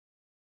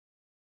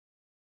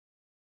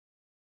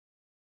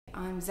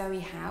I'm Zoe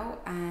HOWE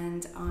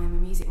and I'm a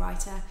music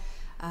writer.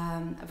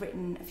 I've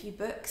written a few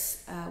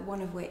books,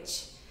 one of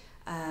which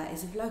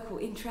is of local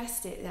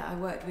interest. I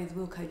worked with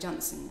Brilleaux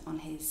Johnson on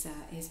his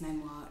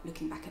memoir,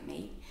 Looking Back at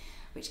Me,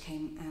 which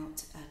came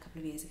out a couple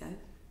of years ago.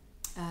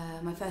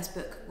 My first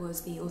book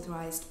was the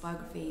authorised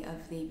biography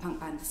of the punk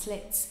band The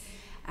Slits,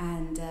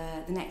 and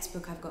the next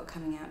book I've got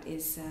coming out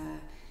is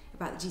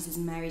about the Jesus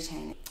and Mary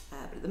chain.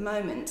 But at the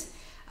moment,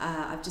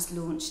 I've just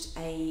launched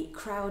a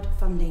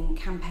crowdfunding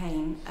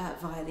campaign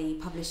via the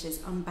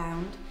publishers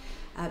Unbound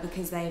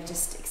because they have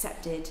just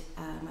accepted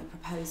my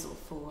proposal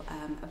for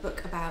a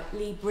book about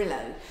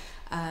Brilleaux,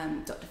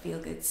 Dr.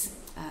 Feelgood's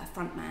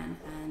frontman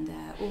and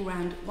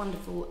all-round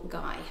wonderful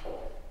guy.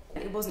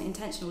 It wasn't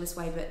intentional this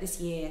way, but this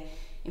year,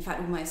 in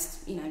fact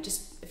almost,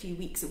 just a few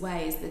weeks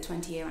away, is the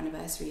 20-year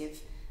anniversary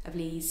of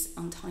Lee's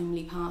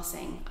untimely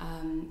passing.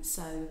 It's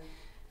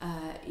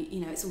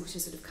all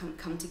just sort of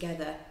come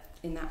together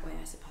in that way,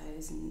 I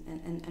suppose,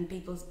 and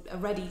people are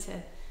ready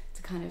to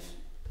kind of,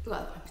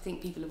 well, I think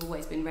people have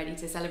always been ready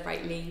to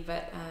celebrate Lee,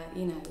 but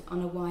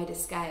on a wider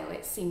scale,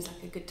 it seems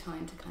like a good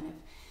time to kind of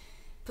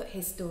put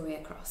his story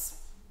across.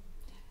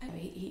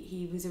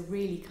 He was a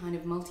really kind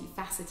of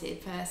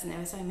multifaceted person. There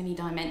were so many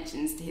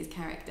dimensions to his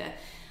character,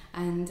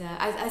 and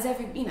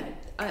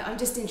I'm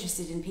just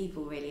interested in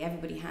people, really.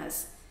 Everybody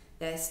has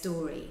their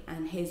story,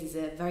 and his is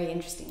a very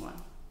interesting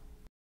one.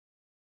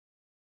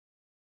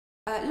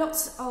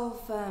 Lots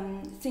of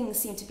things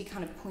seem to be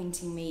kind of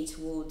pointing me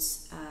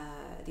towards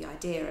the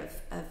idea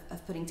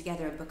of putting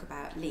together a book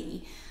about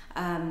Lee.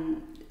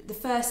 The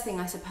first thing,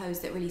 I suppose,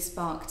 that really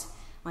sparked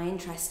my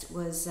interest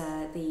was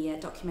the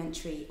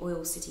documentary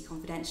Oil City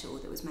Confidential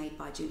that was made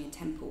by Julian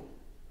Temple.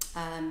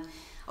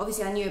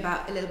 Obviously I knew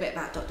a little bit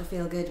about Dr.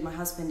 Feelgood. My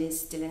husband is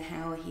still in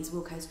HOWE, he's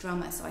Wilco's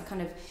drummer, so I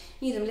kind of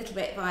knew them a little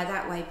bit via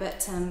that way,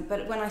 but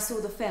when I saw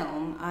the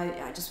film,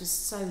 I just was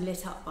so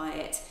lit up by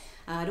it.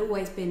 I'd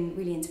always been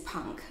really into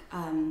punk,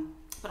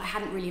 but I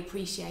hadn't really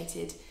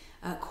appreciated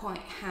quite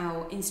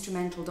how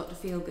instrumental Dr.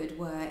 Feelgood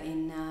were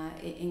in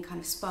kind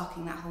of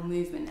sparking that whole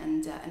movement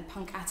and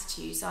punk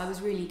attitude. So I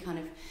was really kind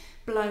of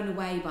blown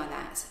away by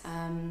that.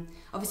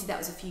 Obviously that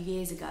was a few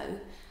years ago,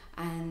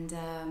 and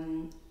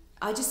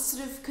I just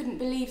sort of couldn't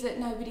believe that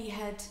nobody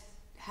had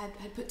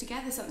put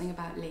together something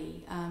about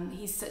Lee.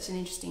 He's such an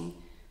interesting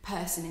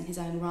person in his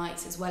own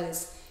right, as well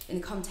as in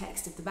the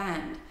context of the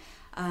band.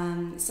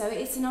 So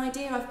it's an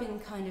idea I've been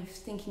kind of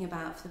thinking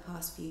about for the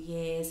past few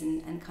years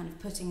and kind of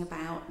putting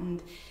about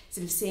and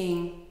sort of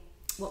seeing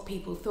what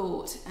people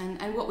thought.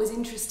 And what was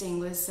interesting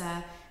was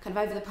kind of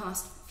over the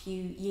past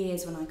few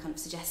years, when I kind of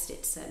suggested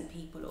it to certain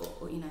people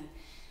or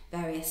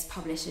various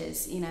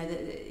publishers,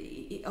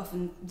 that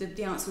often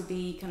the answer would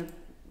be kind of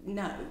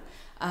no.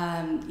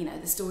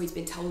 The story's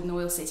been told in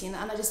Oil City, and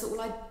I just thought,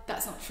 well,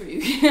 that's not true.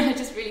 I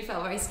just really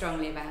felt very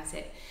strongly about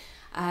it.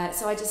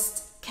 So I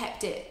just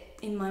kept it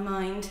in my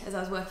mind as I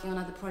was working on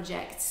other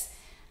projects,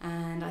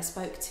 and I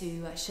spoke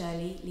to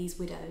Shirley, Lee's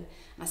widow, and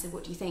I said,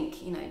 what do you think,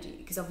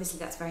 because obviously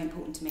that's very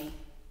important to me,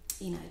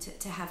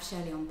 to have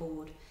Shirley on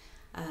board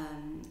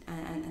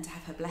and to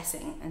have her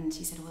blessing. And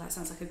she said, well, that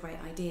sounds like a great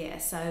idea.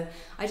 So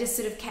I just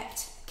sort of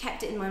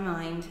kept it in my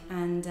mind,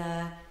 and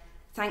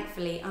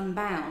thankfully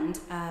Unbound,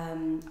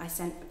 I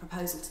sent a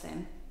proposal to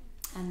them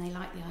and they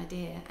liked the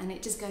idea, and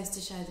it just goes to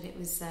show that it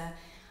was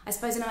I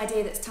suppose an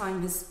idea that's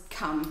time has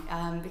come,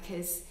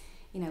 because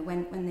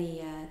when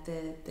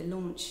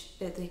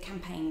the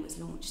campaign was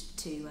launched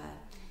to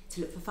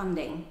look for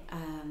funding,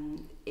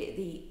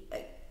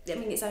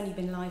 it's only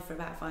been live for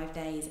about 5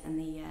 days, and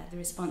the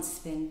response has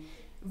been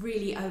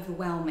really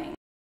overwhelming.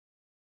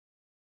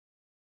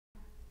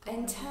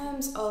 In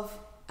terms of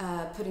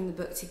putting the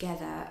book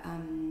together,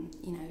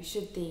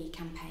 should the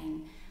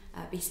campaign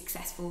be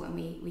successful and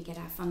we get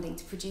our funding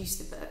to produce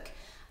the book,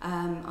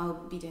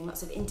 I'll be doing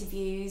lots of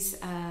interviews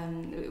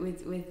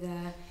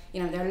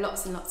there are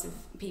lots and lots of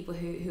people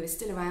who are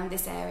still around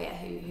this area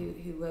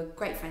who were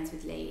great friends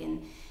with Lee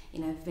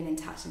and have been in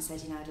touch and said,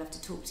 I'd love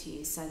to talk to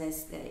you. So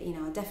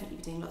I'll definitely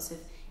be doing lots of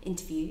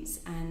interviews,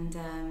 and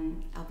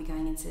I'll be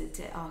going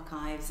into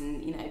archives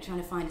and trying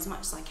to find as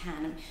much as I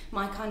can. And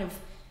my kind of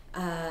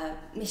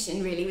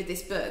mission really with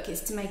this book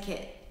is to make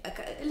it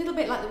a little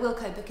bit like the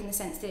Wilco book, in the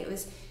sense that it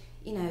was,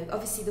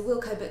 obviously the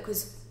Wilco book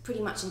was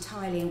pretty much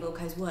entirely in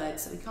Wilco's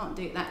words, so we can't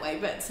do it that way,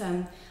 but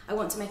I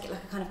want to make it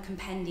like a kind of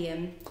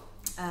compendium,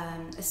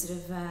 a sort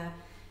of a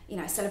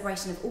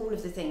celebration of all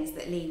of the things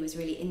that Lee was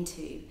really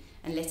into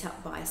and lit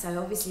up by. So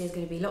obviously there's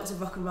going to be lots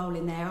of rock and roll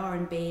in there,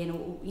 R&B, and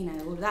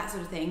all of that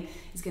sort of thing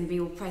is going to be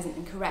all present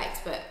and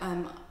correct, but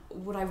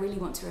what I really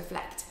want to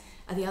reflect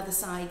are the other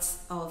sides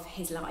of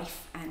his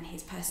life and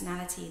his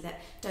personality that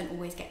don't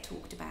always get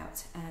talked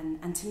about,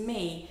 and to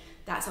me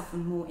that's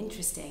often more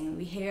interesting.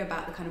 We hear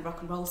about the kind of rock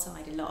and roll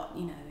side a lot,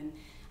 and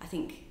I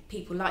think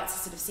people like to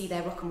sort of see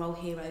their rock and roll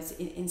heroes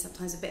in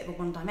sometimes a bit of a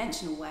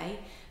one-dimensional way.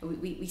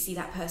 We see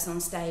that person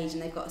on stage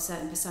and they've got a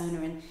certain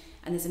persona, and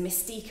there's a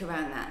mystique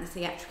around that and a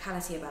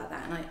theatricality about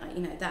that,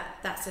 and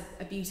that's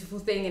a beautiful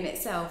thing in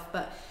itself,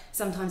 but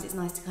sometimes it's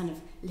nice to kind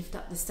of lift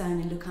up the stone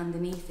and look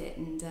underneath it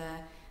and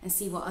and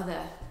see what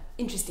other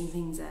interesting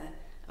things are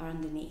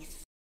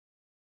underneath.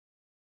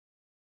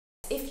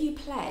 If you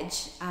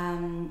pledge,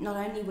 not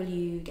only will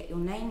you get your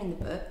name in the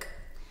book,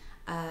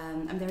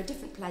 and there are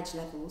different pledge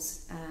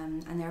levels,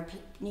 and there are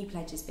new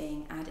pledges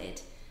being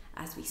added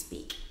as we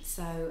speak.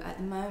 So at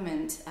the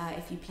moment,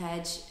 if you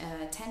pledge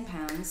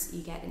 £10,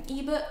 you get an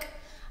ebook,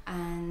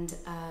 and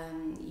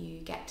you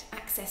get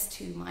access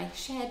to my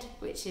shed,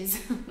 which is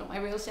not my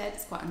real shed.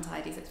 It's quite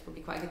untidy, so it's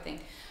probably quite a good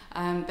thing.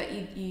 But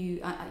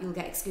you'll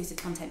get exclusive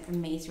content from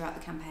me throughout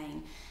the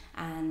campaign,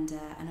 and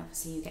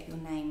obviously you get your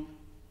name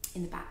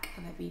in the back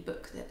of every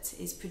book that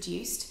is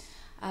produced.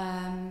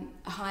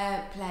 A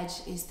higher pledge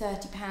is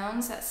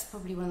 £30. That's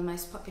probably one of the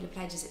most popular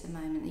pledges at the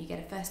moment. You get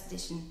a first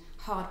edition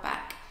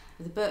hardback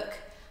of the book,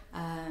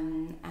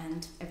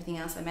 and everything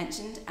else I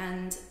mentioned.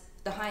 And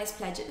the highest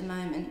pledge at the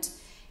moment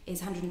is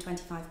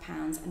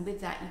 £125, and with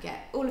that you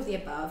get all of the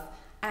above,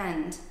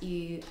 and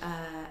you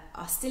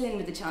are still in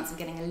with the chance of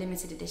getting a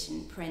limited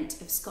edition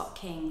print of Scott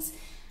King's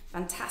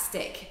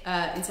fantastic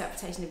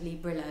interpretation of Lee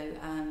Brilleaux,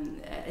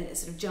 a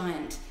sort of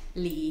giant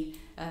Lee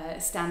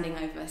standing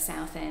over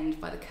Southend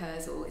by the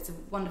Curzal. It's a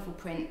wonderful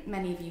print.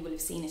 Many of you will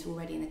have seen it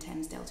already in the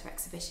Thames Delta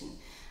exhibition,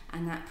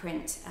 and that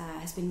print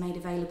has been made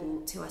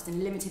available to us in a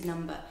limited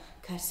number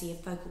courtesy of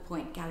Focal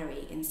Point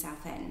Gallery in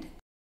Southend.